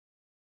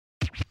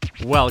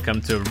Welcome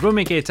to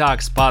Rumike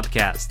Talks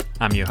podcast.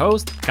 I'm your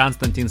host,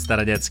 Konstantin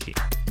Starodetsky.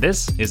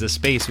 This is a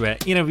space where I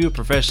interview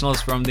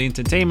professionals from the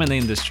entertainment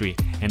industry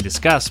and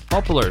discuss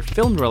popular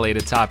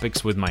film-related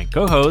topics with my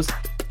co-host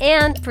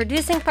and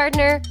producing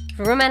partner,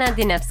 Rumena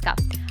Dinevska.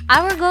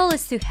 Our goal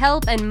is to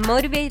help and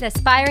motivate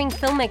aspiring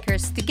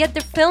filmmakers to get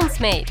their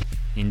films made.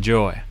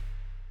 Enjoy.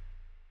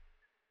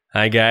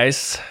 Hi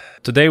guys.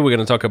 Today we're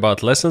going to talk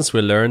about lessons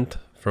we learned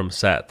from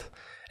set.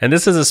 And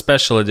this is a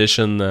special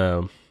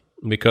edition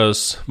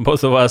because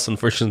both of us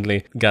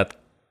unfortunately got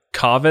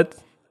COVID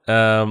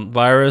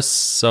virus,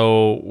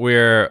 so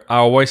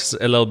our voice is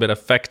a little bit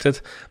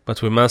affected,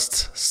 but we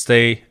must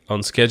stay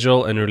on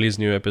schedule and release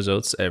new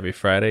episodes every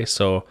Friday.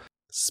 So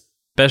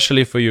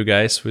especially for you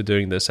guys, we're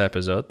doing this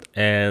episode.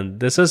 And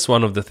this is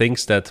one of the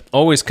things that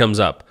always comes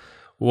up.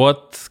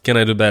 What can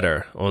I do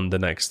better on the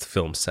next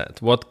film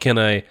set? What can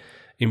I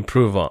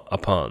improve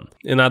upon?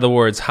 In other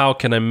words, how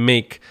can I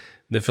make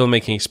the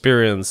filmmaking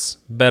experience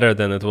better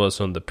than it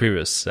was on the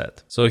previous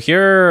set? So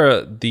here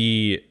are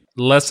the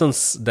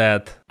lessons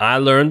that I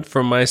learned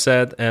from my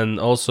set, and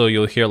also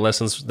you'll hear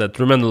lessons that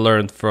Rumena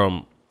learned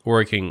from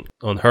working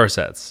on her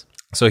sets.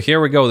 So here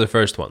we go, the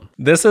first one.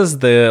 This is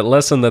the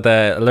lesson that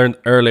I learned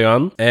early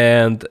on,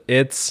 and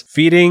it's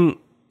feeding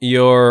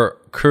your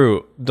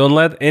crew. Don't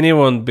let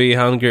anyone be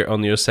hungry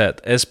on your set,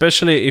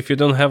 especially if you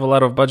don't have a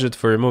lot of budget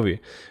for a movie,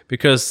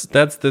 because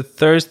that's the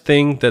third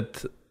thing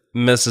that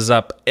messes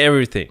up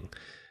everything.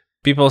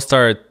 People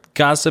start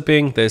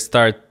gossiping, they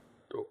start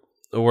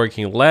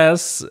working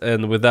less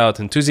and without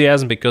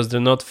enthusiasm because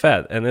they're not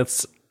fed. And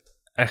it's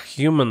a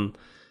human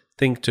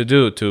thing to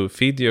do, to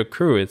feed your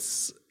crew.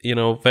 It's,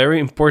 very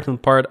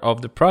important part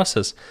of the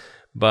process.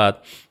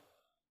 But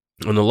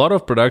on a lot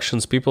of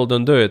productions, people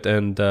don't do it.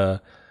 And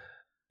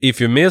if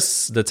you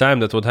miss the time,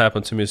 that's what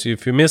happened to me. So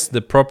if you miss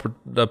the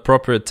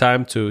appropriate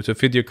time to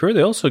feed your crew,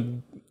 they also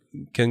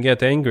can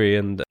get angry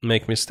and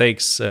make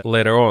mistakes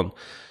later on.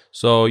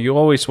 So you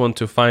always want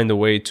to find a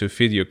way to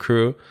feed your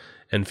crew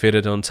and feed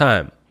it on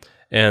time.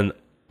 And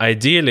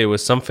ideally with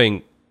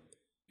something,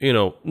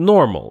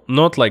 normal,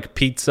 not like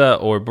pizza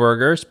or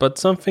burgers, but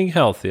something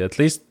healthy, at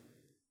least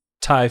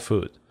Thai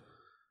food.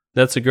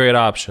 That's a great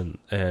option.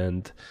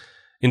 And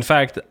in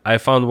fact, I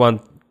found one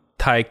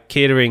Thai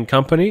catering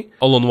company,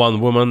 all on one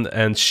woman,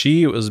 and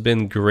she has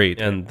been great.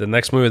 And the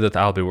next movie that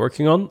I'll be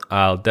working on,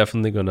 I'll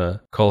definitely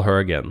gonna call her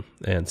again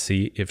and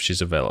see if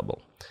she's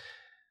available.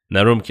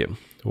 Now, Rumke,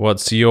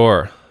 what's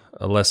your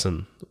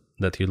lesson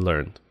that you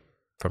learned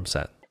from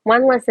set?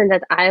 One lesson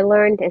that I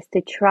learned is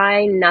to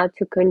try not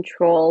to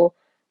control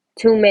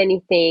too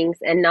many things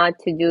and not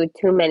to do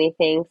too many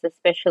things,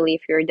 especially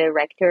if you're a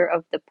director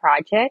of the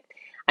project.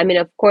 I mean,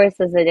 of course,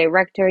 as a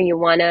director, you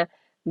want to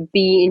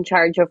be in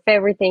charge of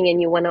everything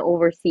and you want to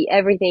oversee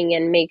everything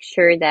and make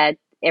sure that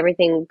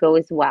everything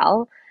goes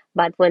well.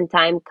 But when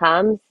time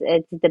comes,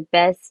 it's the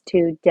best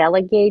to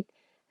delegate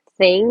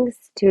things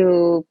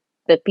to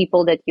the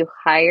people that you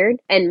hired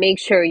and make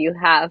sure you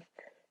have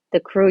the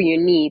crew you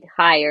need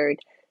hired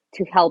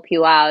to help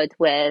you out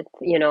with,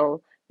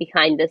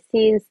 behind the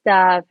scenes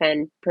stuff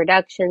and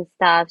production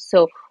stuff.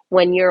 So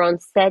when you're on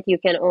set, you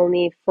can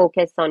only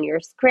focus on your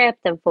script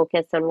and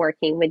focus on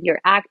working with your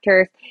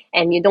actors.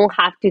 And you don't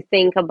have to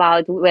think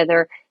about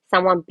whether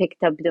someone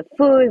picked up the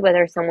food,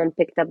 whether someone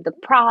picked up the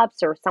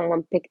props or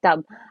someone picked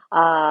up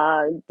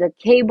the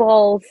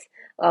cables,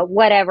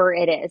 whatever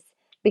it is,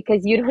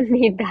 because you don't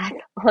need that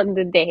on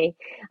the day.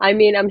 I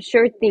mean, I'm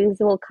sure things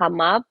will come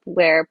up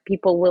where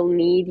people will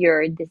need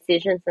your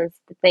decisions and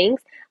things,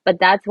 but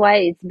that's why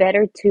it's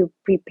better to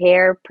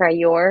prepare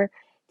prior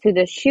to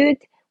the shoot,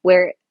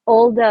 where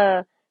all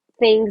the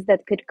things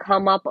that could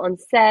come up on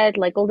set,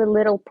 like all the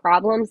little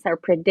problems, are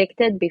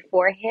predicted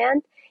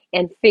beforehand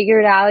and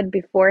figured out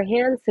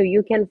beforehand, so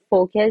you can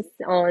focus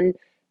on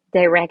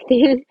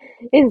directing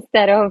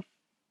instead of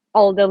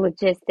all the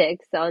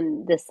logistics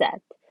on the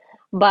set.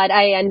 But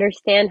I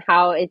understand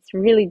how it's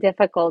really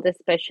difficult,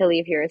 especially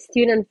if you're a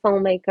student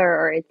filmmaker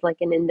or it's like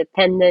an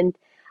independent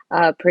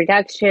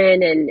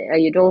production and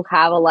you don't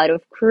have a lot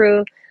of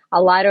crew.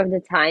 A lot of the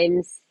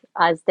times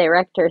as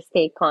directors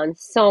take on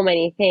so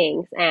many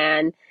things,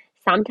 and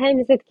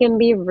sometimes it can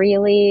be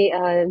really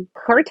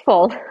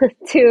hurtful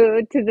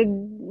to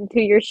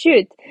your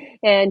shoot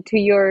and to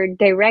your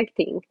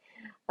directing.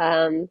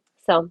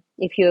 So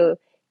if you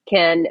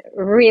can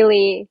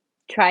really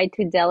try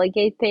to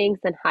delegate things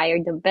and hire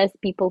the best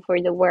people for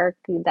the work,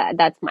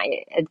 that's my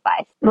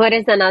advice. What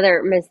is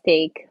another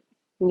mistake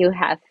you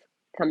have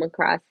come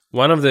across?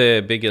 One of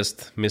the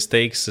biggest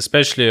mistakes,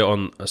 especially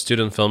on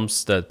student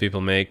films that people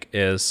make,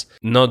 is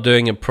not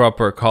doing a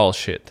proper call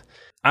sheet.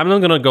 I'm not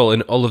going to go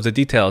in all of the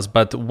details,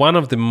 but one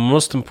of the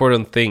most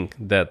important thing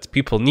that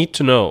people need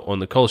to know on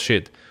the call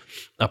sheet,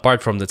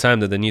 apart from the time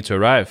that they need to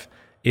arrive,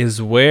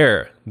 is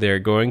where they're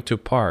going to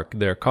park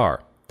their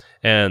car.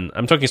 And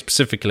I'm talking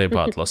specifically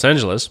about Los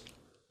Angeles.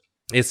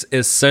 It's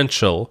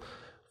essential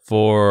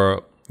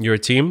for your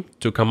team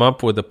to come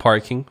up with the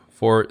parking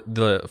for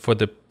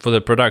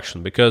the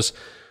production, because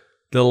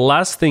The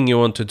last thing you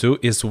want to do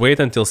is wait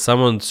until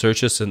someone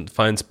searches and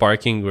finds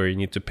parking where you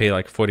need to pay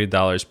like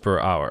 $40 per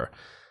hour.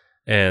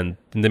 And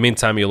in the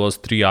meantime, you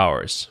lost 3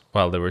 hours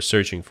while they were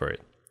searching for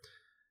it.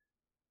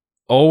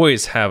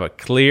 Always have a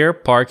clear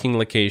parking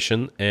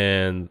location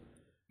and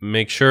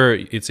make sure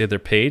it's either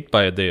paid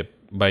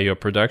by your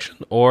production,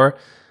 or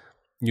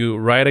you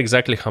write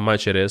exactly how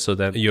much it is so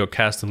that your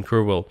cast and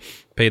crew will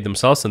pay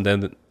themselves, and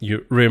then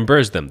you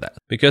reimburse them that.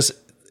 Because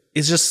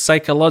it's just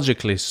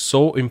psychologically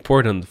so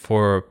important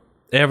for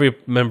every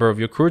member of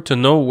your crew to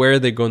know where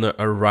they're going to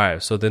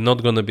arrive, so they're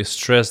not going to be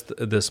stressed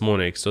this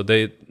morning, so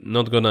they're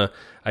not going to,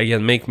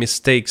 again, make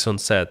mistakes on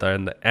set,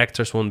 and the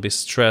actors won't be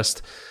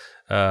stressed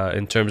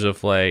in terms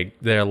of like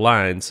their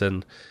lines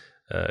and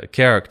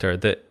character.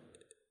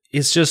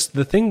 It's just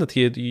the thing that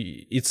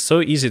it's so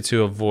easy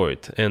to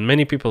avoid, and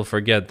many people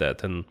forget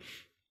that, and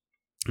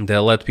they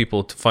let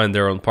people to find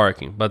their own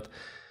parking. But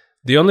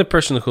the only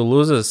person who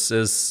loses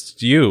is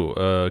you,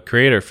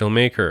 creator,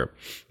 filmmaker,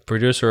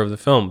 producer of the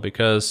film,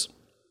 because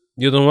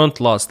you don't want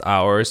lost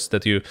hours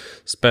that you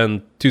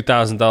spend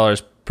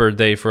 $2,000 per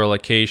day for a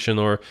location,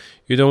 or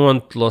you don't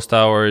want lost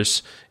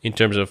hours in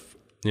terms of,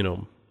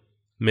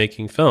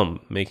 making film,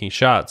 making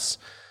shots,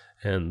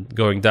 and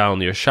going down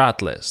your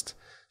shot list.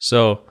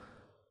 So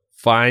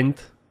find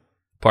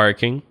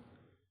parking,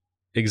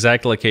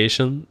 exact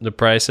location, the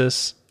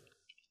prices,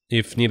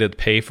 if needed,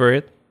 pay for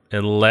it,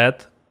 and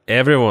let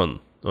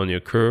everyone on your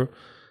crew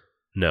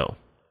know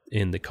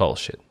in the call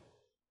sheet.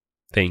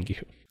 Thank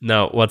you.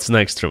 Now, what's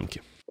next, Rumki?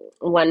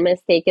 One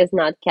mistake is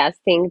not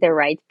casting the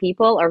right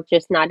people, or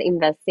just not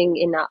investing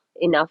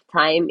enough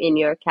time in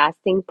your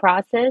casting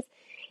process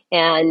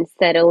and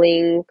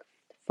settling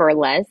for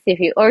less,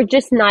 or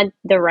just not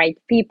the right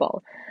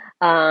people.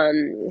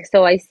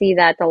 So I see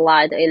that a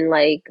lot in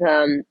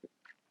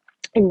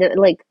in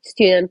the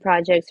student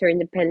projects or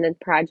independent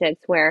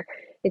projects where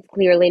it's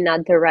clearly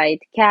not the right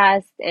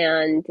cast,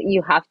 and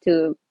you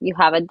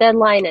have a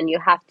deadline and you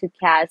have to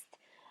cast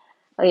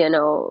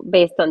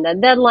based on the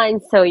deadline,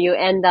 so you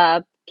end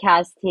up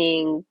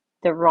casting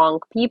the wrong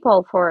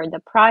people for the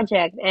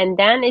project, and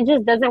then it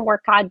just doesn't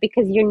work out,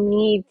 because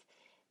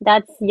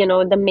that's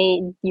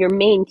your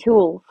main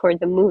tool for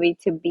the movie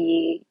to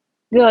be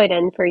good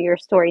and for your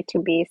story to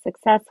be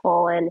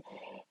successful and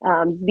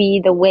be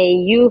the way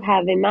you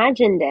have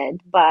imagined it.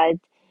 But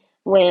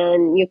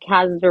when you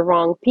cast the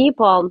wrong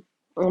people,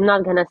 I'm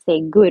not gonna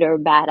say good or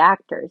bad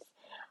actors,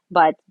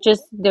 but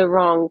just the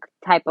wrong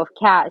type of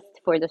cast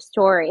for the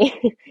story,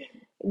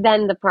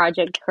 then the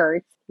project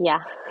hurts. Yeah,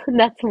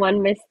 that's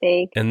one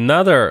mistake.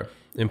 Another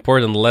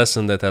important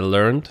lesson that I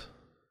learned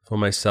for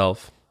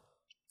myself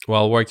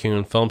while working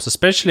on films,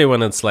 especially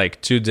when it's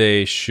like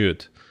 2-day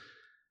shoot,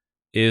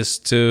 is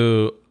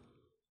to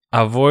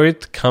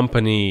avoid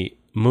company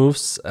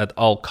moves at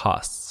all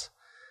costs.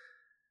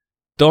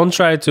 Don't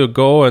try to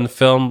go and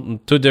film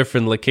 2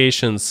 different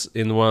locations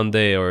in 1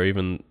 day, or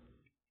even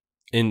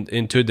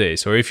in 2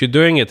 days. Or if you're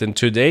doing it in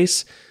 2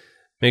 days,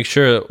 make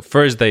sure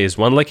first day is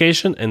one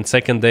location and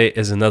second day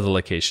is another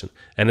location.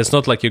 And it's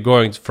not like you're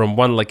going from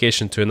one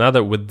location to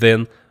another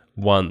within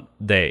 1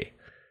 day.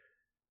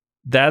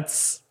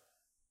 That's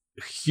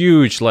a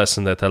huge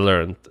lesson that I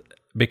learned,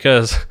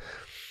 because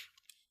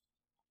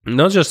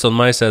not just on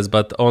my sets,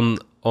 but on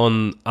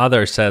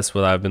other sets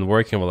where I've been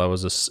working while I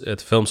was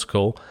at film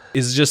school,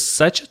 it's just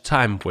such a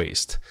time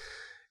waste,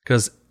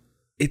 because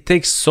it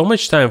takes so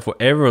much time for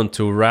everyone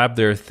to wrap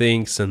their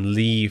things and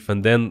leave,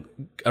 and then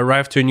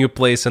arrive to a new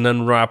place and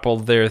unwrap all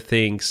their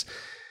things.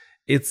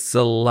 It's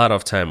a lot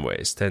of time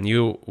waste, and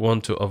you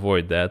want to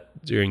avoid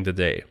that during the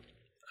day,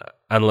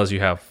 unless you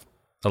have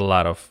a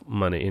lot of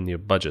money in your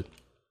budget.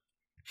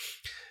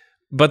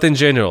 But in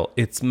general,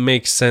 it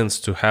makes sense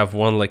to have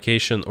one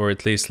location, or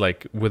at least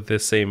like with the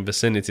same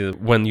vicinity,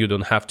 when you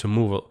don't have to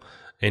move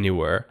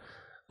anywhere,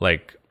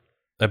 like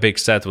a big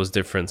set with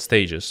different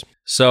stages.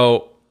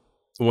 So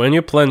when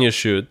you plan your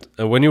shoot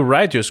and when you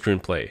write your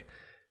screenplay,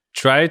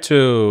 try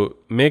to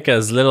make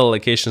as little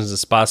locations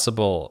as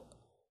possible,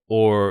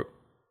 or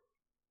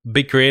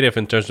be creative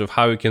in terms of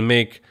how you can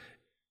make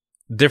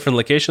different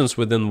locations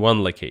within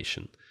one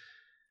location,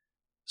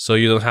 so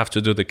you don't have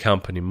to do the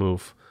company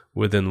move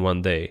within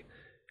 1 day.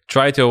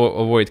 Try to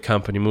avoid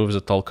company moves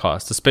at all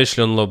costs,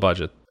 especially on low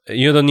budget.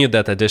 You don't need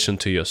that addition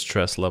to your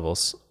stress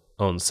levels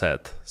on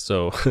set,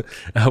 so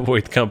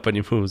avoid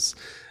company moves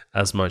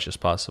as much as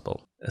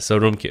possible. So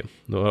Rumki,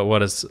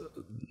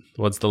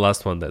 what's the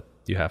last one that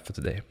you have for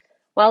today?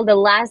 Well, the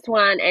last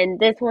one, and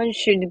this one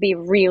should be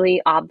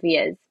really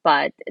obvious,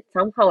 but it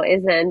somehow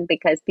isn't,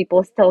 because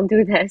people still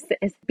do this,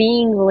 is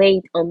being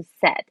late on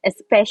set.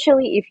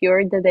 Especially if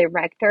you're the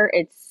director,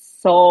 it's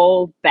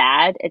so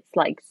bad. It's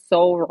like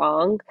so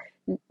wrong.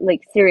 Like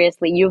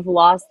seriously, you've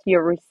lost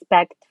your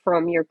respect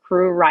from your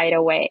crew right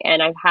away.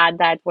 And I've had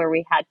that where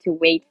we had to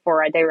wait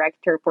for a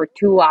director for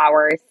 2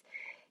 hours,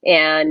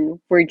 and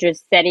we're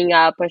just setting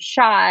up a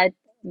shot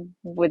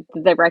with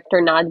the director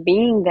not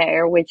being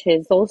there, which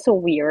is also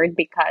weird,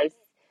 because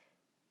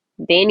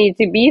they need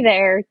to be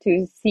there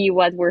to see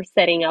what we're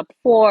setting up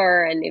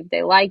for and if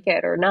they like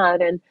it or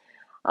not. And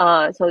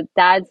So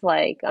that's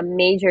like a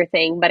major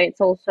thing, but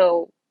it's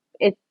also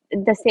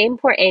the same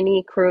for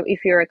any crew.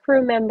 If you're a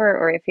crew member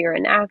or if you're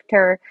an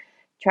actor,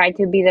 try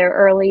to be there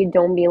early,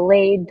 don't be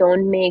late,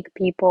 don't make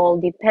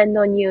people depend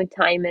on you.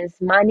 Time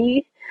is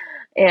money,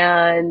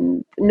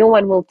 and no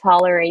one will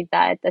tolerate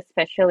that,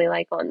 especially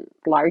like on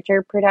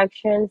larger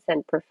productions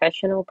and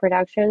professional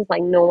productions.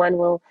 Like no one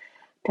will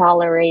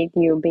tolerate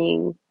you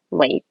being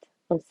late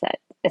on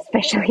set,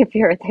 especially if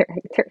you're a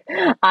director.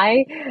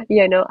 I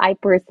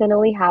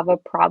personally have a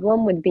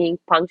problem with being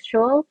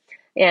punctual,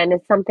 and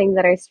it's something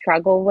that I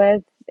struggle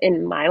with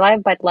in my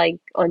life, but like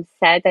on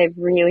set, I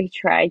really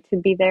try to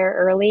be there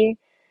early.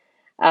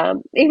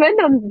 Even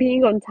though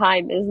being on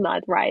time is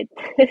not right,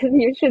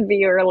 you should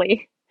be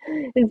early,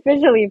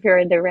 especially if you're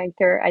a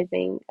director. I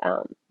think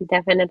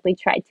definitely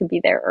try to be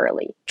there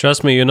early.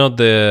 Trust me, you're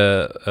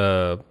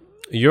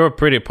a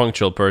pretty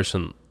punctual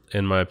person,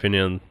 in my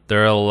opinion.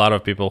 There are a lot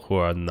of people who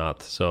are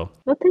not. So,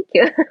 Well, thank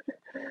you.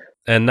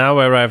 and now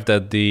I arrived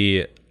at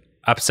the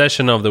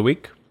obsession of the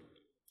week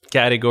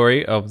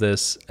category of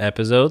this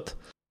episode.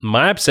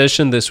 My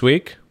obsession this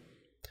week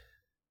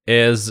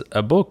is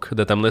a book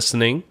that I'm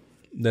listening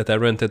that I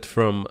rented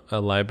from a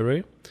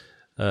library,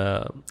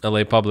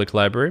 LA Public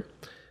Library,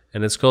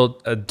 and it's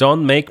called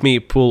Don't Make Me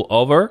Pull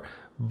Over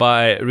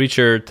by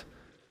Richard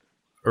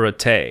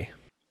Ratay.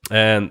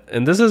 And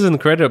this is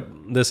incredible.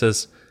 This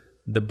is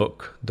the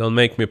book, Don't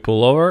Make Me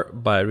Pull Over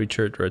by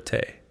Richard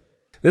Ratay.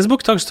 This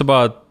book talks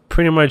about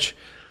pretty much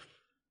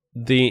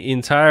the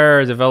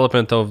entire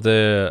development of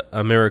the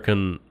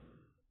American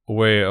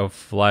way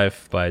of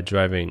life by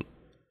driving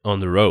on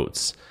the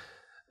roads.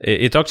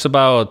 It talks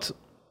about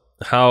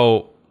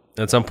how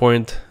at some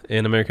point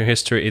in American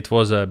history it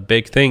was a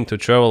big thing to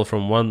travel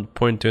from one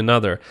point to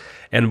another.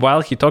 And while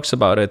he talks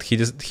about it,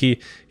 he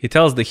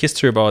tells the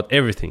history about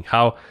everything,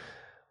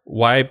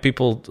 why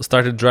people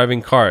started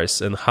driving cars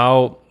and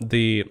how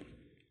the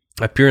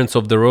appearance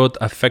of the road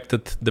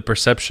affected the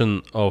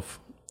perception of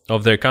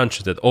their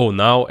country, that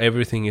now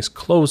everything is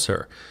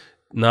closer.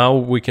 Now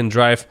we can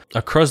drive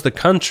across the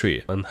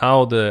country, and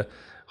how the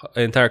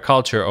entire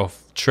culture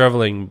of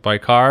traveling by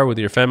car with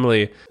your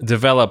family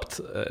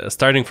developed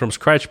starting from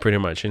scratch pretty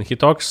much. And he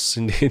talks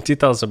in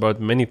details about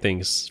many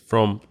things,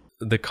 from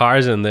the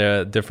cars and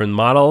their different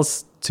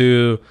models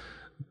to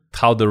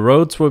how the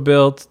roads were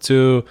built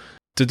to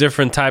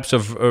different types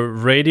of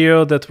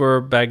radio that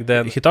were back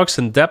then. He talks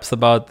in depth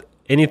about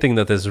anything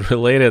that is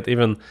related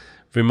even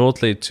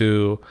remotely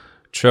to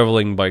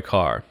traveling by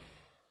car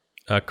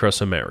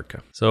across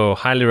America. So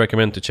highly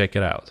recommend to check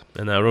it out.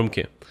 And now,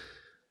 Rumki,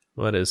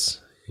 what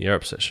is your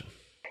obsession?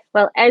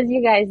 Well, as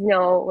you guys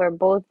know, we're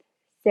both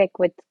sick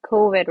with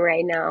COVID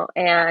right now.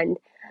 And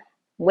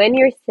when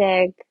you're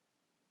sick,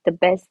 the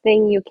best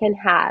thing you can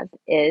have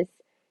is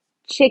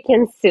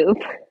chicken soup.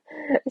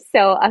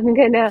 So I'm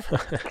gonna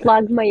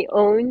plug my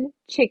own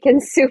chicken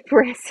soup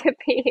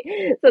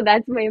recipe. So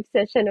that's my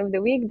obsession of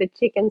the week, the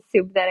chicken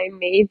soup that I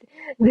made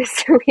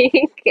this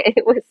week.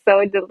 It was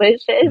so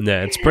delicious.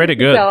 Yeah, it's pretty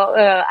good. So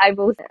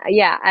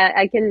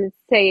I can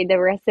say the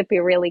recipe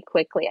really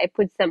quickly. I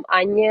put some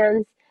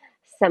onions,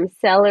 some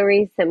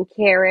celery, some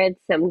carrots,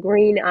 some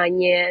green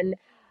onion,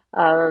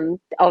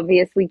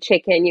 obviously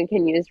chicken. You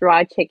can use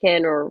raw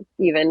chicken or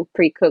even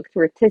pre-cooked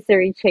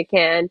rotisserie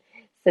chicken,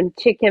 some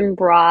chicken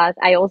broth.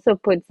 I also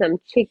put some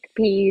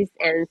chickpeas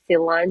and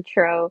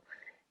cilantro,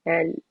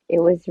 and it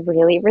was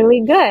really,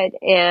 really good.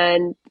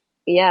 And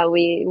yeah,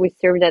 we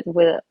served that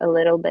with a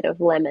little bit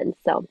of lemon.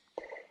 So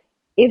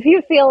if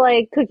you feel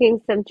like cooking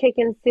some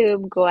chicken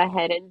soup, go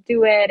ahead and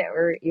do it.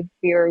 Or if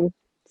you're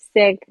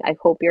sick, I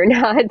hope you're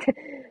not.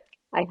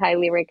 I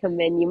highly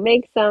recommend you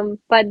make some.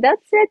 But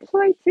that's it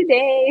for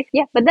today.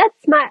 Yeah, but that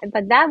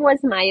was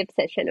my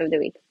obsession of the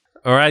week.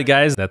 All right,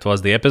 guys, that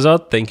was the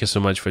episode. Thank you so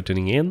much for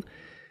tuning in,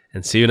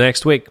 and see you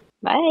next week.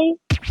 Bye.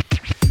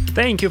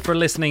 Thank you for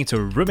listening to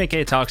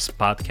Rumike Talks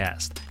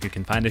podcast. You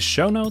can find the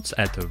show notes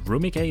at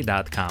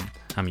rumike.com.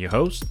 I'm your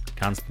host,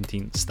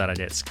 Konstantin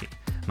Starodetsky.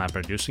 My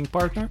producing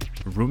partner,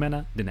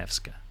 Rumena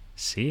Dinevska.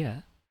 See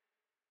ya.